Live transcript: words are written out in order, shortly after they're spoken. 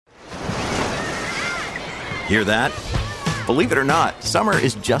Hear that? Believe it or not, summer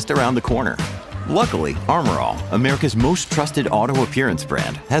is just around the corner. Luckily, Armor All, America's most trusted auto appearance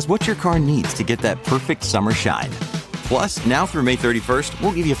brand, has what your car needs to get that perfect summer shine. Plus, now through May 31st,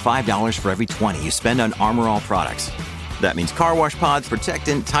 we'll give you $5 for every $20 you spend on Armor All products. That means car wash pods,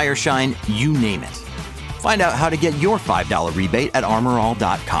 protectant, tire shine, you name it. Find out how to get your $5 rebate at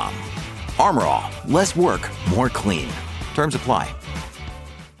armorall.com. Armor All, less work, more clean. Terms apply.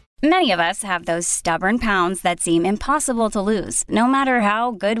 Many of us have those stubborn pounds that seem impossible to lose, no matter how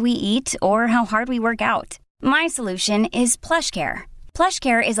good we eat or how hard we work out. My solution is PlushCare.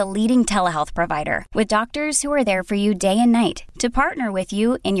 PlushCare is a leading telehealth provider with doctors who are there for you day and night to partner with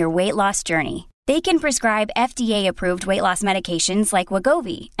you in your weight loss journey. They can prescribe FDA-approved weight loss medications like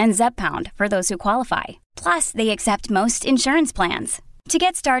Wegovy and Zepbound for those who qualify. Plus, they accept most insurance plans. To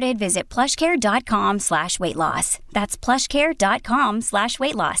get started, visit plushcare.com/weightloss. That's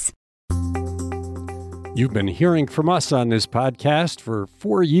plushcare.com/weightloss. You've been hearing from us on this podcast for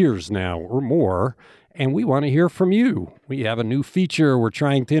 4 years now or more, and we want to hear from you. We have a new feature we're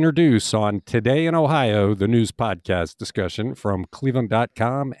trying to introduce on Today in Ohio, the news podcast discussion from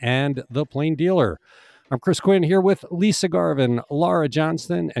Cleveland.com and The Plain Dealer. I'm Chris Quinn here with Lisa Garvin, Laura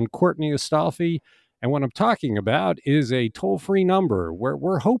Johnston, and Courtney Astolfi. And what I'm talking about is a toll-free number where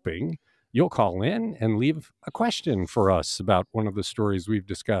we're hoping you'll call in and leave a question for us about one of the stories we've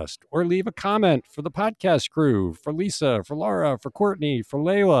discussed, or leave a comment for the podcast crew, for Lisa, for Laura, for Courtney, for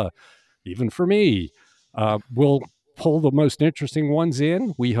Layla, even for me. We'll pull the most interesting ones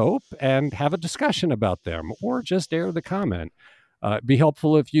in, we hope, and have a discussion about them, or just air the comment. It'd be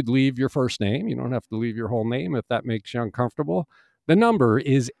helpful if you'd leave your first name. You don't have to leave your whole name if that makes you uncomfortable. The number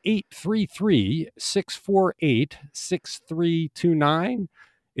is 833-648-6329.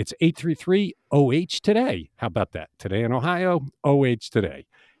 It's 833-OH-TODAY. How about that? Today in Ohio, OH-TODAY.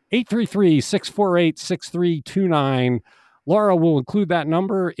 833-648-6329. Laura will include that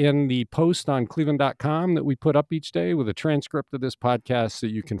number in the post on Cleveland.com that we put up each day with a transcript of this podcast, so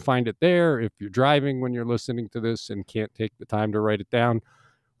you can find it there if you're driving when you're listening to this and can't take the time to write it down.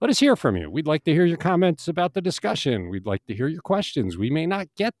 Let us hear from you. We'd like to hear your comments about the discussion. We'd like to hear your questions. We may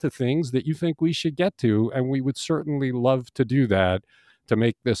not get to things that you think we should get to, and we would certainly love to do that to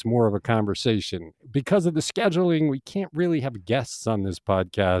make this more of a conversation. Because of the scheduling, we can't really have guests on this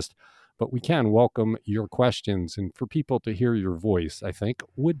podcast, but we can welcome your questions. And for people to hear your voice, I think,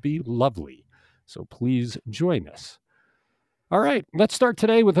 would be lovely. So please join us. All right, let's start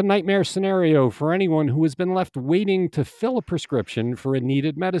today with a nightmare scenario for anyone who has been left waiting to fill a prescription for a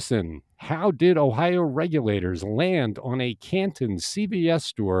needed medicine. How did Ohio regulators land on a Canton CVS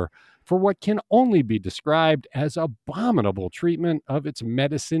store for what can only be described as abominable treatment of its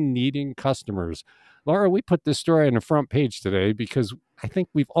medicine-needing customers? Laura, we put this story on the front page today because I think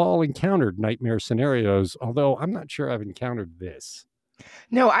we've all encountered nightmare scenarios, although I'm not sure I've encountered this.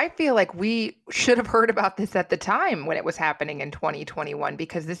 No, I feel like we should have heard about this at the time when it was happening in 2021,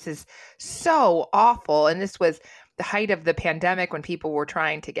 because this is so awful. And this was the height of the pandemic when people were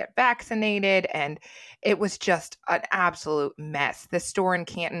trying to get vaccinated, and it was just an absolute mess. The store in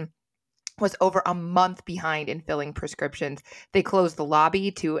Canton was over a month behind in filling prescriptions. They closed the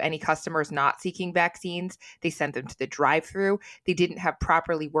lobby to any customers not seeking vaccines. They sent them to the drive-thru. They didn't have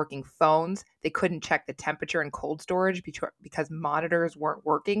properly working phones. They couldn't check the temperature in cold storage because monitors weren't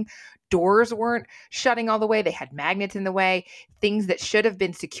working. Doors weren't shutting all the way. They had magnets in the way. Things that should have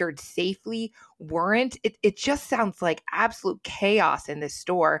been secured safely weren't. It just sounds like absolute chaos in this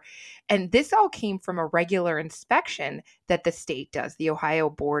store. And this all came from a regular inspection that the state does, the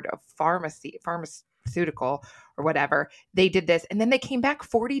Ohio Board of Pharmaceutical or whatever. They did this, and then they came back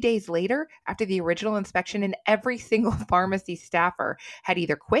 40 days later after the original inspection, and every single pharmacy staffer had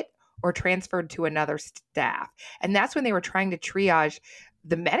either quit or transferred to another staff. And that's when they were trying to triage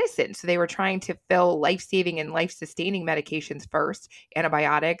the medicine. So they were trying to fill life-saving and life-sustaining medications first,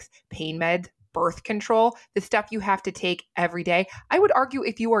 antibiotics, pain meds, birth control, the stuff you have to take every day. I would argue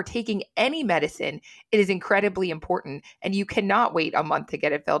if you are taking any medicine, it is incredibly important, and you cannot wait a month to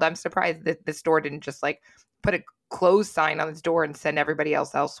get it filled. I'm surprised that the store didn't just put a close sign on its door and send everybody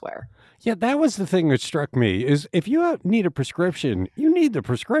else elsewhere. Yeah, that was the thing that struck me, is if you need a prescription, you need the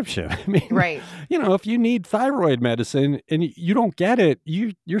prescription. I mean, right. If you need thyroid medicine and you don't get it,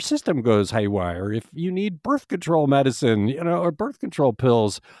 your system goes haywire. If you need birth control medicine, or birth control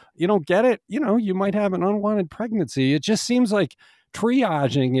pills, you don't get it, you might have an unwanted pregnancy. It just seems like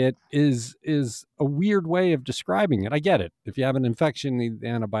triaging it is a weird way of describing it. I get it. If you have an infection, you need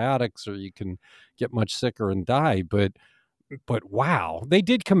antibiotics, or you can get much sicker and die. But wow, they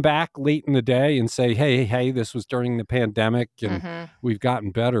did come back late in the day and say, hey, this was during the pandemic and we've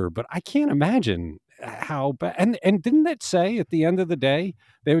gotten better. But I can't imagine how bad. And didn't it say at the end of the day,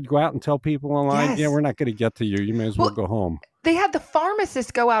 they would go out and tell people online, yeah, Yes. we're not going to get to you. You may as well go home. They had the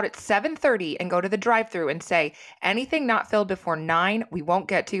pharmacist go out at 7:30 and go to the drive-through and say, anything not filled before 9, we won't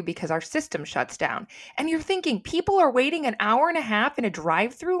get to because our system shuts down. And you're thinking, people are waiting an hour and a half in a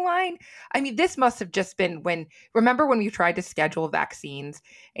drive-through line? I mean, this must have just been remember when we tried to schedule vaccines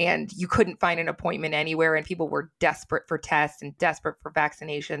and you couldn't find an appointment anywhere and people were desperate for tests and desperate for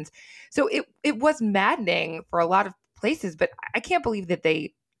vaccinations. So it was maddening for a lot of places, but I can't believe that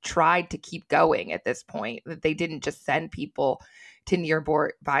they tried to keep going at this point, that they didn't just send people to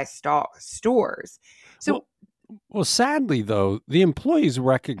nearby stores. So, well, sadly, though, the employees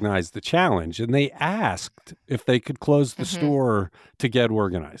recognized the challenge and they asked if they could close the store to get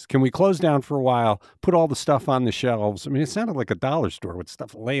organized. Can we close down for a while, put all the stuff on the shelves? I mean, it sounded like a dollar store with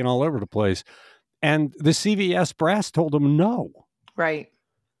stuff laying all over the place. And the CVS brass told them no. Right.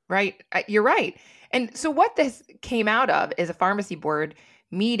 You're right. And so what this came out of is a pharmacy board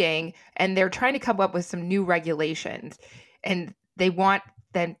meeting, and they're trying to come up with some new regulations, and they want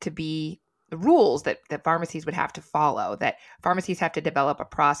them to be the rules that pharmacies would have to follow, that pharmacies have to develop a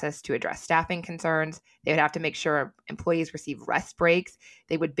process to address staffing concerns. They would have to make sure employees receive rest breaks.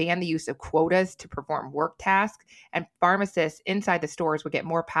 They would ban the use of quotas to perform work tasks, and pharmacists inside the stores would get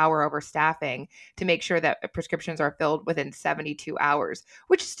more power over staffing to make sure that prescriptions are filled within 72 hours,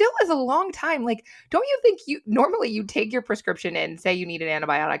 which still is a long time. Like, don't you think you take your prescription in, say you need an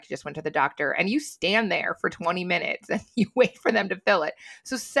antibiotic, you just went to the doctor, and you stand there for 20 minutes and you wait for them to fill it.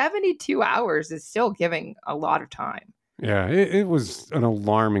 So 72 hours is still giving a lot of time. Yeah, it was an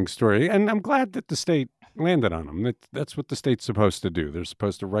alarming story. And I'm glad that the state landed on them. That's what the state's supposed to do. They're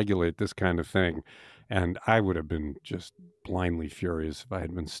supposed to regulate this kind of thing. And I would have been just blindly furious if I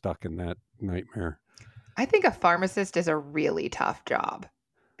had been stuck in that nightmare. I think a pharmacist is a really tough job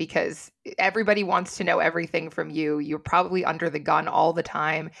because everybody wants to know everything from you. You're probably under the gun all the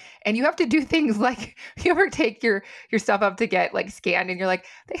time. And you have to do things like, you ever take your stuff up to get like scanned and you're like,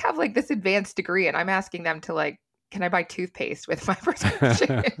 they have like this advanced degree. And I'm asking them to like, can I buy toothpaste with my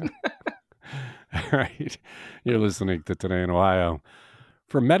prescription? All right. You're listening to Today in Ohio.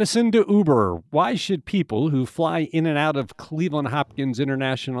 From medicine to Uber, why should people who fly in and out of Cleveland Hopkins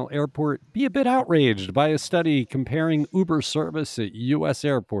International Airport be a bit outraged by a study comparing Uber service at U.S.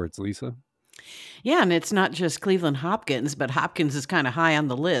 airports, Lisa? Yeah, and it's not just Cleveland Hopkins, but Hopkins is kind of high on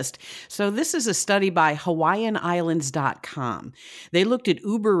the list. So this is a study by HawaiianIslands.com. They looked at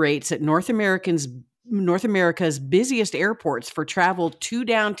Uber rates at North America's busiest airports for travel to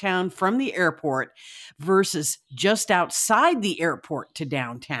downtown from the airport versus just outside the airport to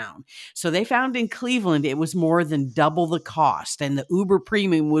downtown. So they found in Cleveland it was more than double the cost, and the Uber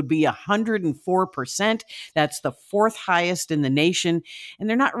premium would be 104%. That's the fourth highest in the nation. And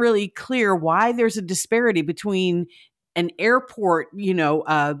they're not really clear why there's a disparity between an airport,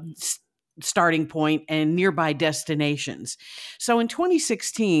 starting point and nearby destinations. So in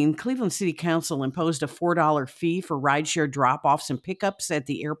 2016, Cleveland City Council imposed a $4 fee for rideshare drop-offs and pickups at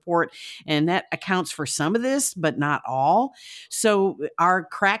the airport, and that accounts for some of this, but not all. So our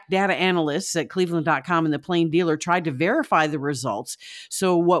crack data analysts at Cleveland.com and the Plain Dealer tried to verify the results.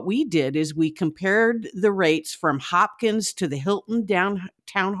 So what we did is we compared the rates from Hopkins to the Hilton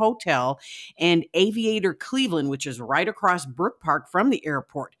Downtown Hotel and Aviator Cleveland, which is right across Brook Park from the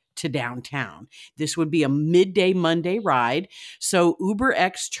airport, to downtown. This would be a midday Monday ride. So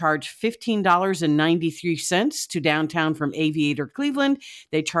UberX charged $15.93 to downtown from Aviator Cleveland.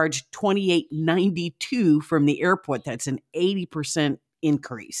 They charged $28.92 from the airport. That's an 80%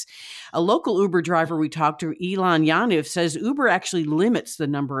 increase. A local Uber driver we talked to, Elon Yaniv, says Uber actually limits the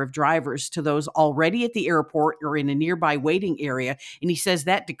number of drivers to those already at the airport or in a nearby waiting area. And he says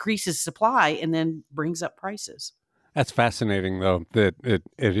that decreases supply and then brings up prices. That's fascinating, though, that it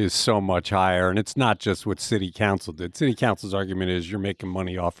is so much higher. And it's not just what City Council did. City Council's argument is you're making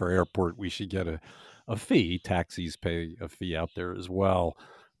money off our airport. We should get a fee. Taxis pay a fee out there as well.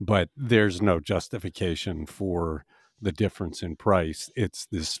 But there's no justification for the difference in price. It's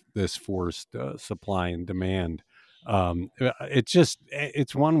this forced supply and demand.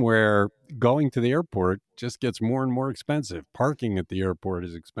 It's one where going to the airport just gets more and more expensive. Parking at the airport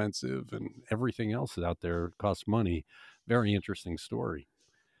is expensive and everything else out there costs money. Very interesting story.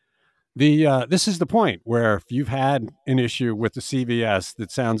 This is the point where if you've had an issue with the CVS that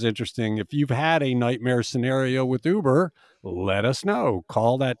sounds interesting, if you've had a nightmare scenario with Uber, let us know.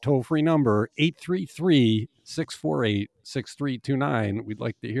 Call that toll-free number, 833-648-6329. We'd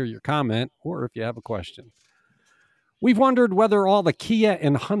like to hear your comment or if you have a question. We've wondered whether all the Kia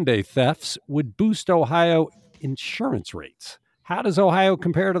and Hyundai thefts would boost Ohio insurance rates. How does Ohio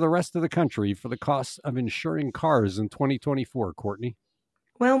compare to the rest of the country for the cost of insuring cars in 2024, Courtney?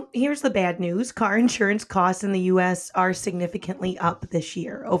 Well, here's the bad news. Car insurance costs in the US are significantly up this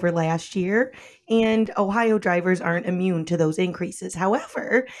year over last year, and Ohio drivers aren't immune to those increases.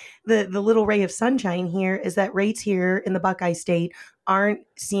 However, the little ray of sunshine here is that rates here in the Buckeye State aren't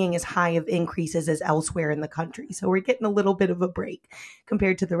seeing as high of increases as elsewhere in the country. So we're getting a little bit of a break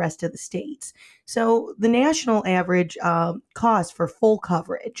compared to the rest of the states. So the national average cost for full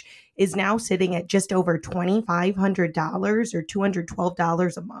coverage is now sitting at just over $2,500 or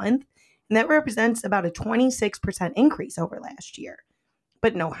 $212 a month. And that represents about a 26% increase over last year.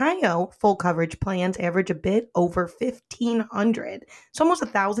 But in Ohio, full coverage plans average a bit over $1,500. It's almost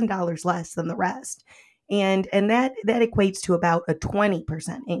 $1,000 less than the rest. And that equates to about a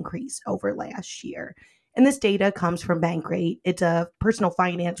 20% increase over last year. And this data comes from Bankrate. It's a personal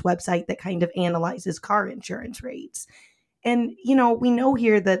finance website that kind of analyzes car insurance rates. And, we know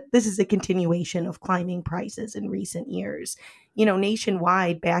here that this is a continuation of climbing prices in recent years.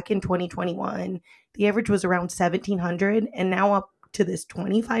 Nationwide, back in 2021, the average was around $1,700, and now up to this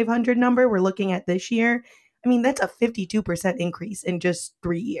 $2,500 number we're looking at this year. I mean, that's a 52% increase in just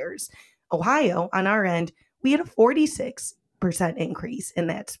 3 years. Ohio, on our end, we had a 46% increase in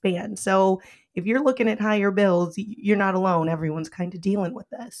that span. So if you're looking at higher bills, you're not alone. Everyone's kind of dealing with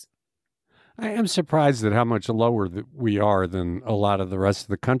this. I am surprised at how much lower we are than a lot of the rest of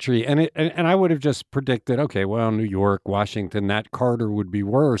the country. And I would have just predicted, okay, well, New York, Washington, that Carter would be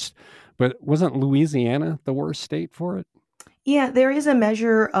worse. But wasn't Louisiana the worst state for it? Yeah, there is a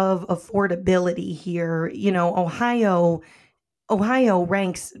measure of affordability here. Ohio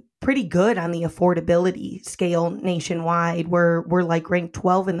ranks pretty good on the affordability scale nationwide. We're like ranked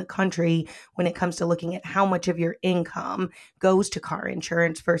 12 in the country when it comes to looking at how much of your income goes to car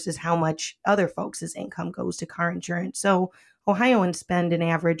insurance versus how much other folks' income goes to car insurance. So Ohioans spend an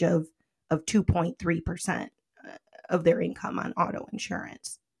average of 2.3% of their income on auto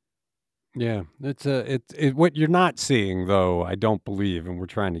insurance. Yeah, it's what you're not seeing, though, I don't believe, and we're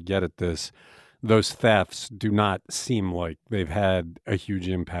trying to get at this. Those thefts do not seem like they've had a huge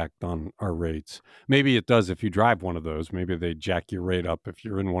impact on our rates. Maybe it does if you drive one of those. Maybe they jack your rate up if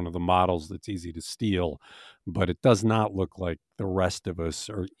you're in one of the models that's easy to steal. But it does not look like the rest of us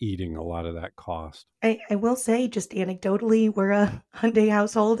are eating a lot of that cost. I will say, just anecdotally, we're a Hyundai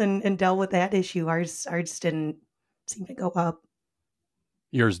household and dealt with that issue. Ours didn't seem to go up.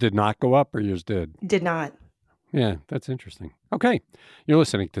 Yours did not go up, or yours did? Did not. Yeah, that's interesting. Okay, you're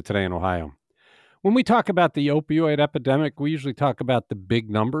listening to Today in Ohio. When we talk about the opioid epidemic, we usually talk about the big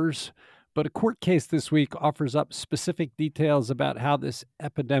numbers, but a court case this week offers up specific details about how this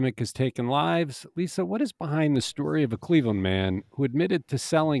epidemic has taken lives. Lisa, what is behind the story of a Cleveland man who admitted to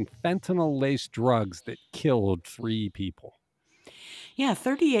selling fentanyl-laced drugs that killed 3 people? Yeah,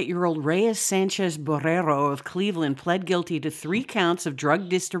 38-year-old Reyes Sanchez Borrero of Cleveland pled guilty to 3 counts of drug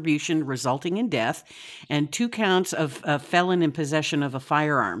distribution resulting in death and 2 counts of felon in possession of a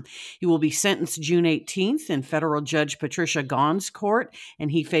firearm. He will be sentenced June 18th in federal judge Patricia Gaughan's court, and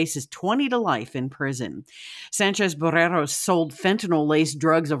he faces 20 to life in prison. Sanchez Borrero sold fentanyl-laced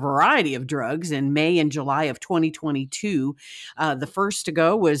drugs, a variety of drugs, in May and July of 2022. The first to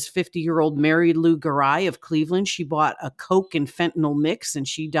go was 50-year-old Mary Lou Garay of Cleveland. She bought a Coke and fentanyl mix, and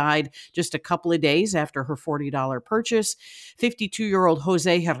she died just a couple of days after her $40 purchase. 52-year-old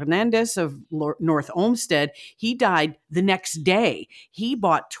Jose Hernandez of North Olmsted, he died the next day. He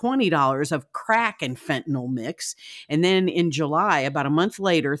bought $20 of crack and fentanyl mix. And then in July, about a month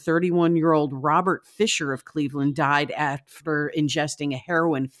later, 31-year-old Robert Fisher of Cleveland died after ingesting a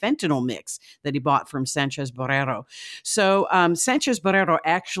heroin fentanyl mix that he bought from Sanchez Borrero. So Sanchez Borrero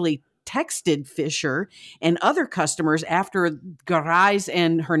actually texted Fisher and other customers after Garay's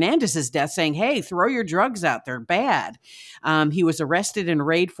and Hernandez's death saying, hey, throw your drugs out, they're bad. He was arrested and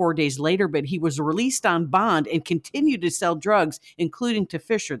arraigned 4 days later, but he was released on bond and continued to sell drugs, including to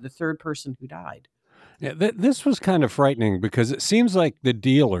Fisher, the third person who died. Yeah, this was kind of frightening because it seems like the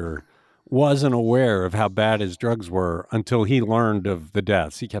dealer wasn't aware of how bad his drugs were until he learned of the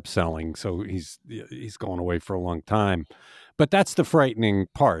deaths. He kept selling, so he's going away for a long time. But that's the frightening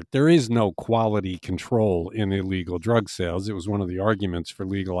part. There is no quality control in illegal drug sales. It was one of the arguments for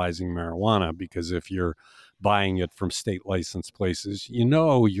legalizing marijuana, because if you're buying it from state licensed places,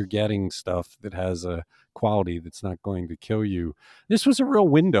 you're getting stuff that has a quality that's not going to kill you. This was a real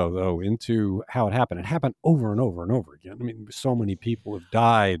window, though, into how it happened. It happened over and over and over again. I mean, so many people have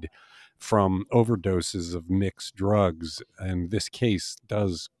died from overdoses of mixed drugs, and this case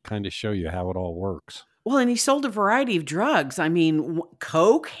does kind of show you how it all works. Well, and he sold a variety of drugs. I mean,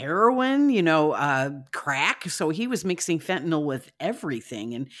 coke, heroin, crack. So he was mixing fentanyl with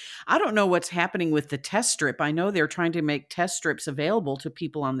everything. And I don't know what's happening with the test strip. I know they're trying to make test strips available to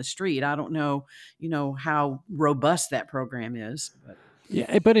people on the street. I don't know, how robust that program is. But.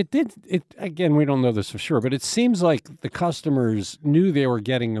 Yeah, but it again, we don't know this for sure, but it seems like the customers knew they were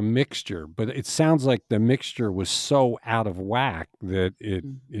getting a mixture, but it sounds like the mixture was so out of whack that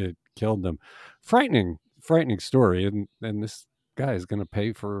it killed them. Frightening story, and this guy is going to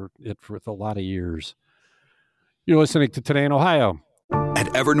pay for it for a lot of years. You're listening to Today in Ohio. At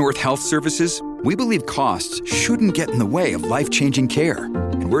Evernorth Health Services, we believe costs shouldn't get in the way of life-changing care,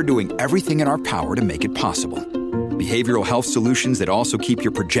 and we're doing everything in our power to make it possible. Behavioral health solutions that also keep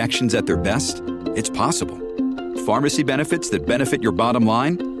your projections at their best? It's possible. Pharmacy benefits that benefit your bottom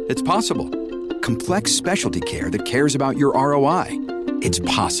line? It's possible. Complex specialty care that cares about your ROI? It's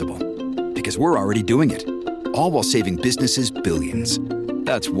possible. Because we're already doing it. All while saving businesses billions.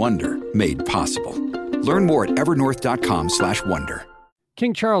 That's Wonder made possible. Learn more at evernorth.com/wonder.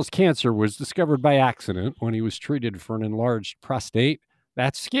 King Charles cancer was discovered by accident when he was treated for an enlarged prostate.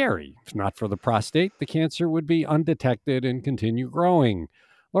 That's scary. If not for the prostate, the cancer would be undetected and continue growing.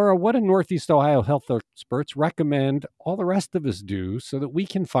 Laura, what do Northeast Ohio health experts recommend all the rest of us do so that we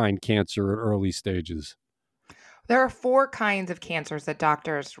can find cancer at early stages? There are 4 kinds of cancers that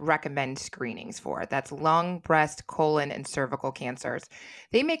doctors recommend screenings for. That's lung, breast, colon, and cervical cancers.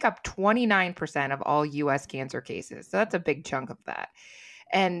 They make up 29% of all U.S. cancer cases. So that's a big chunk of that.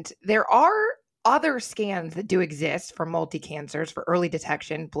 And there are other scans that do exist for multi-cancers for early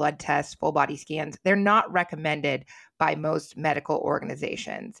detection, blood tests, full body scans. They're not recommended by most medical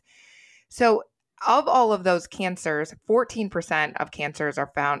organizations. So of all of those cancers, 14% of cancers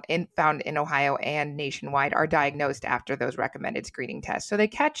are found in Ohio and nationwide are diagnosed after those recommended screening tests. So they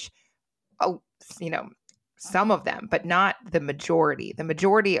catch, some of them, but not the majority. The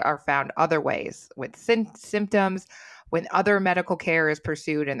majority are found other ways with symptoms, when other medical care is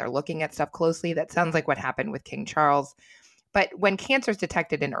pursued and they're looking at stuff closely. That sounds like what happened with King Charles. But when cancer is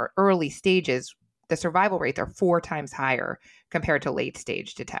detected in early stages, the survival rates are 4 times higher compared to late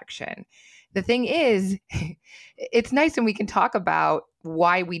stage detection. The thing is, it's nice when we can talk about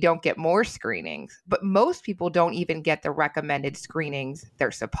why we don't get more screenings, but most people don't even get the recommended screenings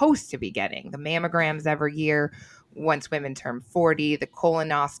they're supposed to be getting. The mammograms every year, once women turn 40, the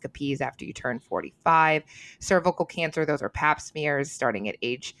colonoscopies after you turn 45, cervical cancer, those are pap smears starting at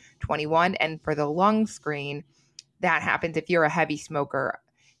age 21. And for the lung screen, that happens if you're a heavy smoker,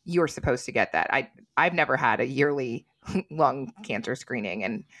 you're supposed to get that. I've never had a yearly lung cancer screening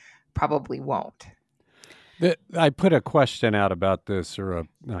and probably won't. I put a question out about this, or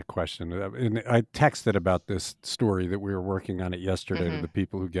not question, and I texted about this story that we were working on it yesterday to the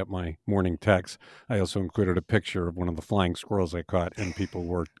people who get my morning texts. I also included a picture of one of the flying squirrels I caught, and people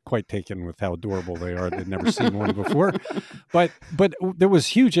were quite taken with how adorable they are. They'd never seen one before. But there was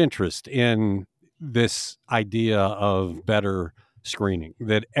huge interest in this idea of better screening,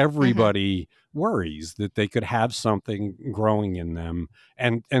 that everybody worries that they could have something growing in them.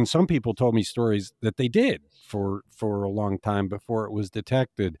 And some people told me stories that they did for a long time before it was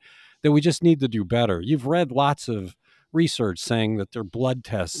detected, that we just need to do better. You've read lots of research saying that there are blood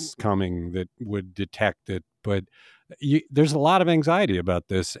tests coming that would detect it, but there's a lot of anxiety about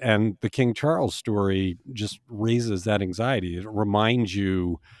this. And the King Charles story just raises that anxiety. It reminds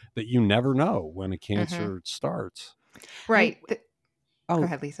you that you never know when a cancer starts. Right. Oh, go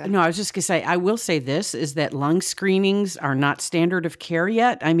ahead, Lisa. No, I was just going to say, I will say this, is that lung screenings are not standard of care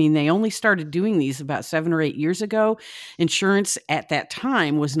yet. I mean, they only started doing these about 7 or 8 years ago. Insurance at that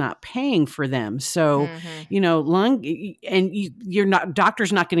time was not paying for them. So, lung, and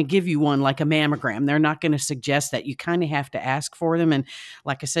doctor's not going to give you one like a mammogram. They're not going to suggest that. You kind of have to ask for them. And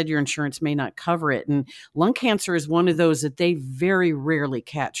like I said, your insurance may not cover it. And lung cancer is one of those that they very rarely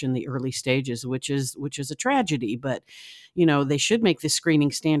catch in the early stages, which is a tragedy. But they should make this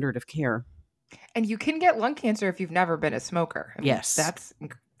screening standard of care. And you can get lung cancer if you've never been a smoker. Yes. That's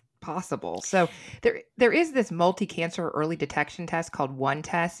possible. So there is this multi-cancer early detection test called One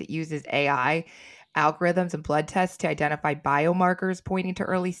Test. It uses AI algorithms and blood tests to identify biomarkers pointing to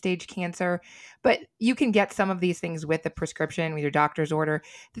early stage cancer. But you can get some of these things with a prescription, with your doctor's order.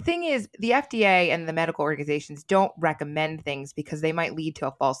 The thing is, the FDA and the medical organizations don't recommend things because they might lead to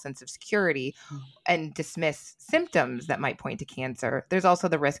a false sense of security and dismiss symptoms that might point to cancer. There's also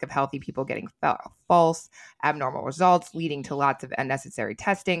the risk of healthy people getting false, abnormal results, leading to lots of unnecessary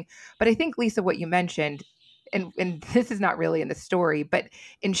testing. But I think, Lisa, what you mentioned, and this is not really in the story, but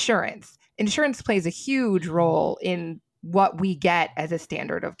insurance plays a huge role in what we get as a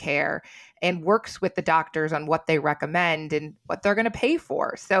standard of care and works with the doctors on what they recommend and what they're going to pay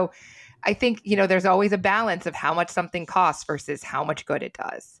for. So I think, there's always a balance of how much something costs versus how much good it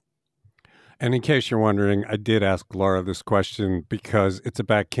does. And in case you're wondering, I did ask Laura this question because it's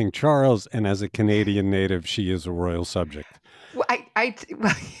about King Charles, and as a Canadian native, she is a royal subject. Well,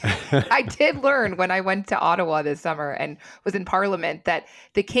 I did learn when I went to Ottawa this summer and was in Parliament that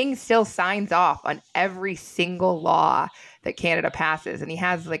the king still signs off on every single law that Canada passes. And he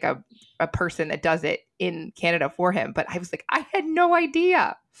has like a person that does it in Canada for him. But I was like, I had no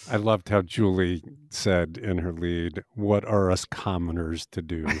idea. I loved how Julie said in her lead, "What are us commoners to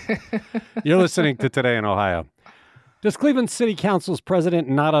do?" You're listening to Today in Ohio. Does Cleveland City Council's president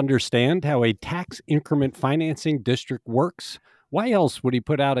not understand how a tax increment financing district works? Why else would he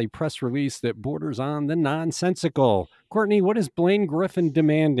put out a press release that borders on the nonsensical? Courtney, what is Blaine Griffin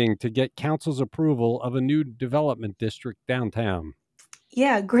demanding to get council's approval of a new development district downtown?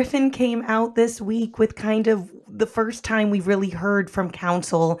 Yeah, Griffin came out this week with kind of the first time we've really heard from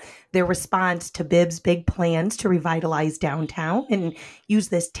council their response to Bibb's big plans to revitalize downtown and use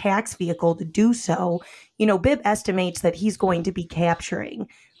this tax vehicle to do so. Bibb estimates that he's going to be capturing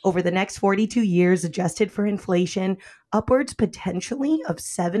over the next 42 years, adjusted for inflation, upwards potentially of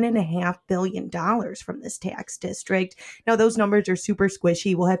 $7.5 billion from this tax district. Now, those numbers are super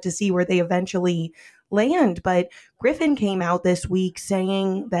squishy. We'll have to see where they eventually land. But Griffin came out this week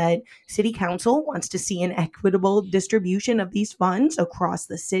saying that City Council wants to see an equitable distribution of these funds across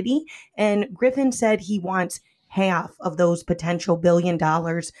the city. And Griffin said he wants half of those potential $1 billion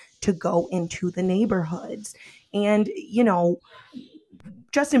to go into the neighborhoods. And,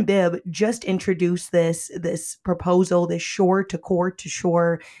 Justin Bibb just introduced this proposal, this shore to core to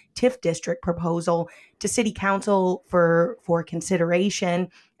shore TIF district proposal to City Council for consideration.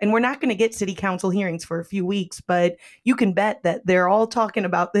 And we're not going to get City Council hearings for a few weeks, but you can bet that they're all talking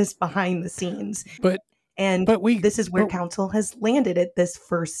about this behind the scenes. This is where Council has landed at this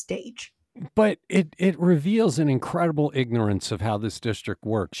first stage. But it reveals an incredible ignorance of how this district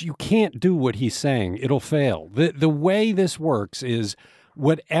works. You can't do what he's saying. It'll fail. The way this works is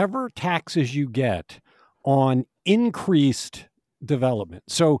whatever taxes you get on increased development.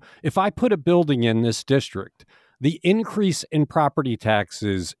 So if I put a building in this district, the increase in property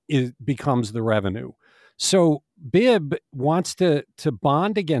taxes becomes the revenue. So Bibb wants to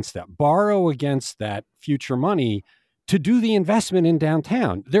bond against that, borrow against that future money to do the investment in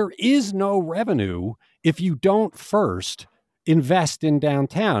downtown. There is no revenue if you don't first invest in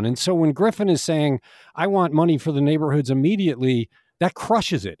downtown. And so when Griffin is saying, I want money for the neighborhoods immediately, that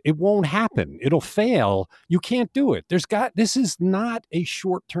crushes it. It won't happen. It'll fail. You can't do it. This is not a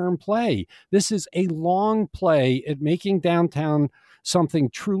short-term play. This is a long play at making downtown something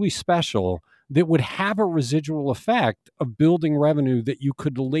truly special that would have a residual effect of building revenue that you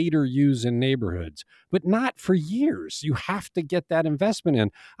could later use in neighborhoods, but not for years. You have to get that investment in.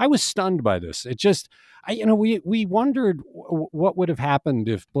 I was stunned by this. It just, we wondered what would have happened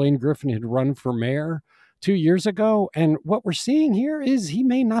if Blaine Griffin had run for mayor 2 years ago. And what we're seeing here is he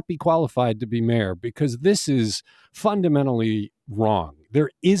may not be qualified to be mayor because this is fundamentally wrong. There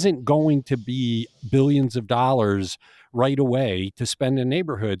isn't going to be billions of dollars right away to spend in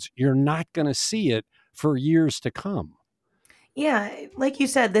neighborhoods. You're not going to see it for years to come. Yeah, like you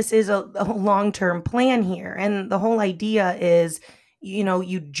said, this is a long-term plan here. And the whole idea is, you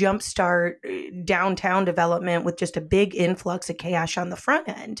jumpstart downtown development with just a big influx of cash on the front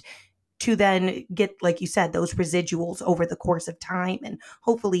end to then get, like you said, those residuals over the course of time and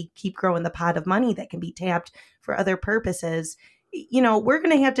hopefully keep growing the pot of money that can be tapped for other purposes. We're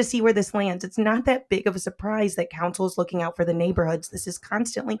going to have to see where this lands. It's not that big of a surprise that council is looking out for the neighborhoods. This is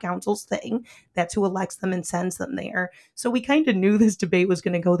constantly council's thing. That's who elects them and sends them there. So we kind of knew this debate was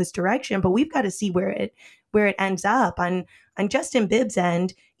going to go this direction, but we've got to see where it ends up. On Justin Bibb's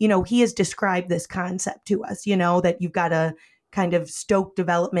end, he has described this concept to us, that you've got to kind of stoke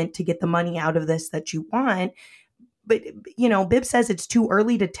development to get the money out of this that you want. But, Bibb says it's too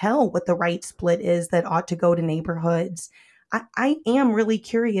early to tell what the right split is that ought to go to neighborhoods. I am really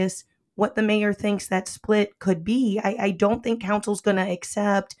curious what the mayor thinks that split could be. I don't think council's going to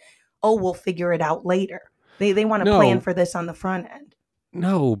accept, we'll figure it out later. They want to plan for this on the front end.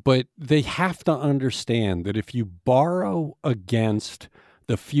 No, but they have to understand that if you borrow against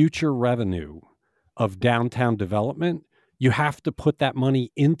the future revenue of downtown development, you have to put that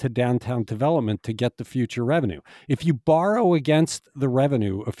money into downtown development to get the future revenue. If you borrow against the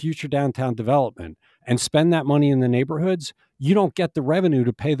revenue of future downtown development, and spend that money in the neighborhoods, you don't get the revenue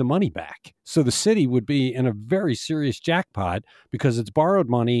to pay the money back. So the city would be in a very serious jackpot because it's borrowed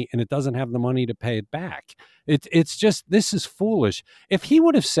money and it doesn't have the money to pay it back. It's just, this is foolish. If he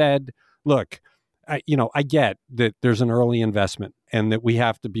would have said, look, I get that there's an early investment and that we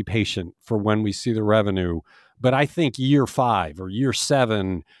have to be patient for when we see the revenue. But I think year 5 or year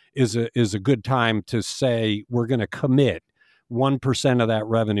 7 is a good time to say we're going to commit 1% of that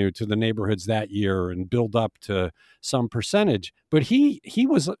revenue to the neighborhoods that year and build up to some percentage. But he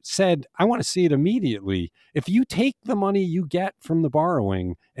said, I want to see it immediately. If you take the money you get from the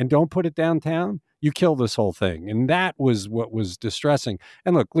borrowing and don't put it downtown, you kill this whole thing. And that was what was distressing.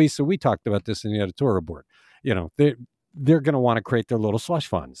 And look, Lisa, we talked about this in the editorial board. They're going to want to create their little slush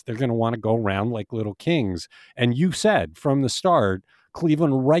funds. They're going to want to go around like little kings. And you said from the start,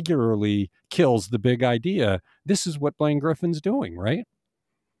 Cleveland regularly kills the big idea. This is what Blaine Griffin's doing, right?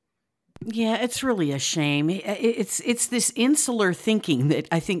 Yeah, it's really a shame. It's this insular thinking that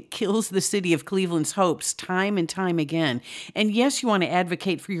I think kills the city of Cleveland's hopes time and time again. And yes, you want to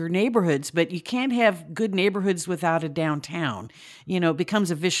advocate for your neighborhoods, but you can't have good neighborhoods without a downtown. It becomes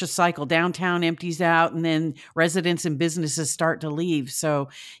a vicious cycle. Downtown empties out and then residents and businesses start to leave. So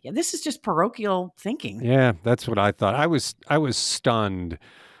yeah, this is just parochial thinking. Yeah, that's what I thought. I was stunned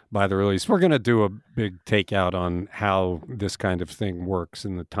by the release. We're going to do a big takeout on how this kind of thing works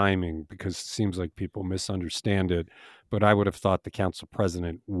and the timing, because it seems like people misunderstand it. But I would have thought the council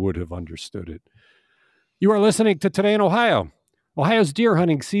president would have understood it. You are listening to Today in Ohio. Ohio's deer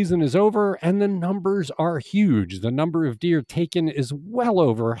hunting season is over, and the numbers are huge. The number of deer taken is well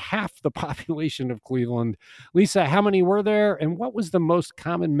over half the population of Cleveland. Lisa, how many were there, and what was the most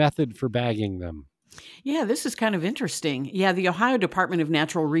common method for bagging them? Yeah, this is kind of interesting. Yeah, the Ohio Department of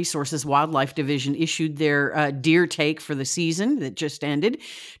Natural Resources Wildlife Division issued their deer take for the season that just ended.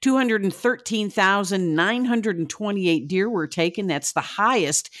 213,928 deer were taken. That's the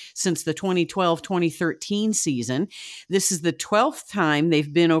highest since the 2012-2013 season. This is the 12th time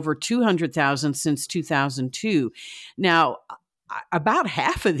they've been over 200,000 since 2002. Now, about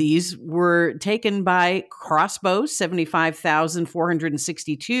half of these were taken by crossbows,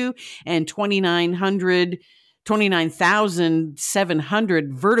 75,462, and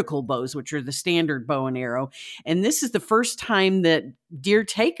 29,700 vertical bows, which are the standard bow and arrow. And this is the first time that deer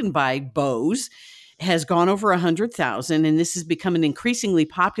taken by bows has gone over 100,000, and this has become an increasingly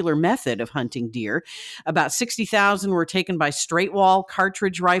popular method of hunting deer. About 60,000 were taken by straight wall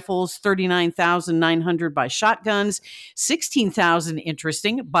cartridge rifles, 39,900 by shotguns, 16,000,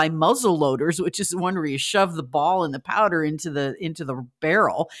 interesting, by muzzle loaders, which is the one where you shove the ball and the powder into the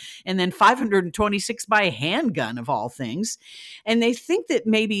barrel, and then 526 by a handgun, of all things. And they think that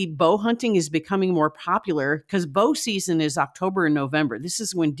maybe bow hunting is becoming more popular because bow season is October and November. This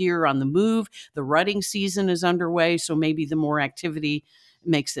is when deer are on the move, the rutting season is underway, so maybe the more activity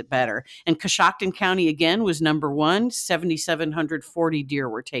makes it better. And Coshocton County, again, was number 1. 7,740 deer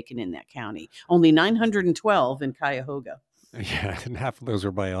were taken in that county. Only 912 in Cuyahoga. Yeah, and half of those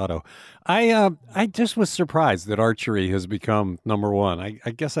are by auto. I just was surprised that archery has become number 1.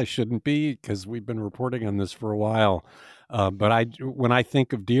 I guess I shouldn't be, because we've been reporting on this for a while. But when I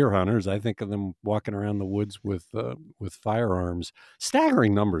think of deer hunters, I think of them walking around the woods with firearms.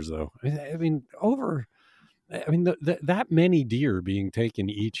 Staggering numbers, though. That many deer being taken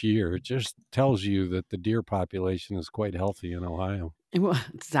each year, it just tells you that the deer population is quite healthy in Ohio. Well,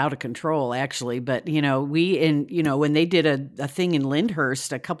 it's out of control, actually. But, when they did a thing in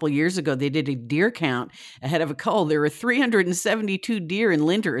Lyndhurst a couple years ago, they did a deer count ahead of a cull. There were 372 deer in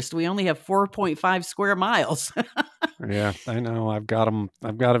Lyndhurst. We only have 4.5 square miles. Yeah, I know. I've got them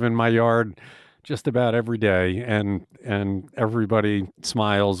in my yard just about every day, and everybody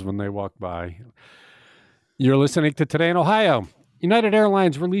smiles when they walk by. You're listening to Today in Ohio. United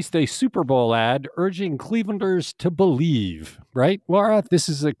Airlines released a Super Bowl ad urging Clevelanders to believe, right, Laura? This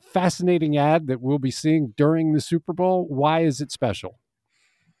is a fascinating ad that we'll be seeing during the Super Bowl. Why is it special?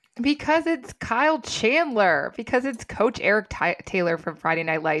 Because it's Kyle Chandler, because it's Coach Eric Taylor from Friday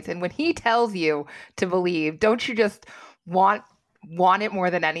Night Lights. And when he tells you to believe, don't you just want it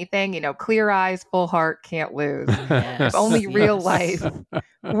more than anything? Clear eyes, full heart, can't lose. Yes, if only real life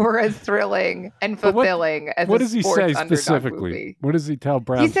were as thrilling and fulfilling as what a does he sports say underdog specifically? movie. What does he tell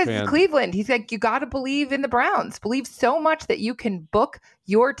Browns fans? He says Cleveland. He's like, you got to believe in the Browns. Believe so much that you can book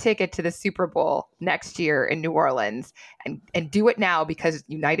your ticket to the Super Bowl next year in New Orleans, and do it now because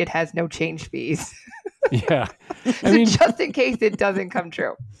United has no change fees. Yeah. Just in case it doesn't come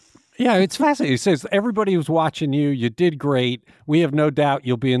true. Yeah, it's fascinating. He says, everybody was watching you. You did great. We have no doubt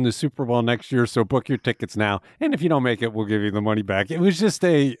you'll be in the Super Bowl next year, so book your tickets now. And if you don't make it, we'll give you the money back. It was just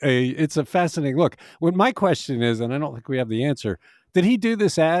it's a fascinating look. What my question is, and I don't think we have the answer, did he do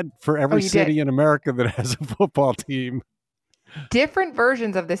this ad for every city in America that has a football team? Different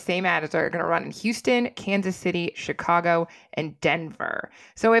versions of the same ads are going to run in Houston, Kansas City, Chicago, and Denver.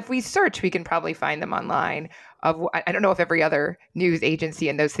 So if we search, we can probably find them online. I don't know if every other news agency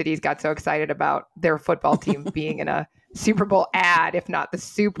in those cities got so excited about their football team being in a Super Bowl ad, if not the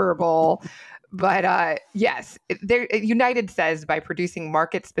Super Bowl. But yes, United says by producing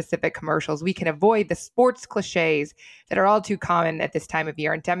market-specific commercials, we can avoid the sports cliches that are all too common at this time of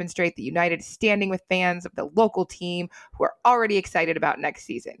year and demonstrate that United is standing with fans of the local team who are already excited about next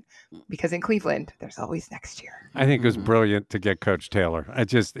season. Because in Cleveland, there's always next year. I think it was brilliant to get Coach Taylor.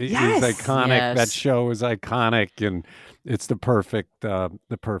 He's iconic. Yes. That show is iconic, and it's the perfect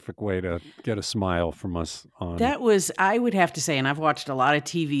way to get a smile from us on. That was, I would have to say, and I've watched a lot of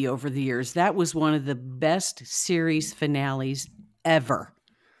TV over the years, that was one of the best series finales ever.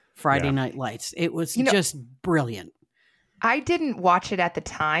 Friday Night Lights. It was just brilliant. I didn't watch it at the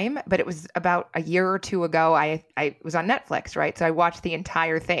time, but it was about a year or two ago. I was on Netflix, right? So I watched the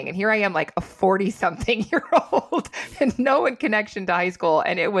entire thing. And here I am, like a 40-something-year-old and no connection to high school.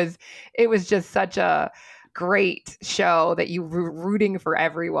 And it was just such a great show that you were rooting for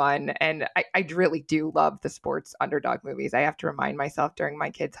everyone. And I really do love the sports underdog movies. I have to remind myself during my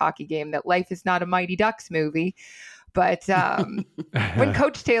kids' hockey game that life is not a Mighty Ducks movie. But when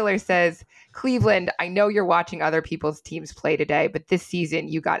Coach Taylor says, Cleveland, I know you're watching other people's teams play today, but this season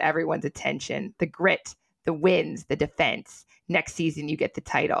you got everyone's attention. The grit, the wins, the defense. Next season you get the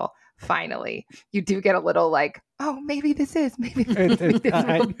title. Finally, you do get a little like, oh, maybe this is.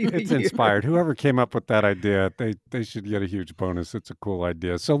 It's inspired. Whoever came up with that idea, they should get a huge bonus. It's a cool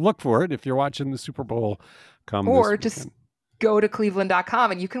idea. So look for it if you're watching the Super Bowl. Or just go to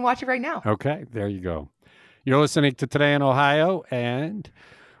cleveland.com and you can watch it right now. Okay, there you go. You're listening to Today in Ohio, and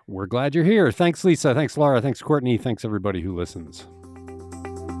we're glad you're here. Thanks, Lisa. Thanks, Laura. Thanks, Courtney. Thanks, everybody who listens.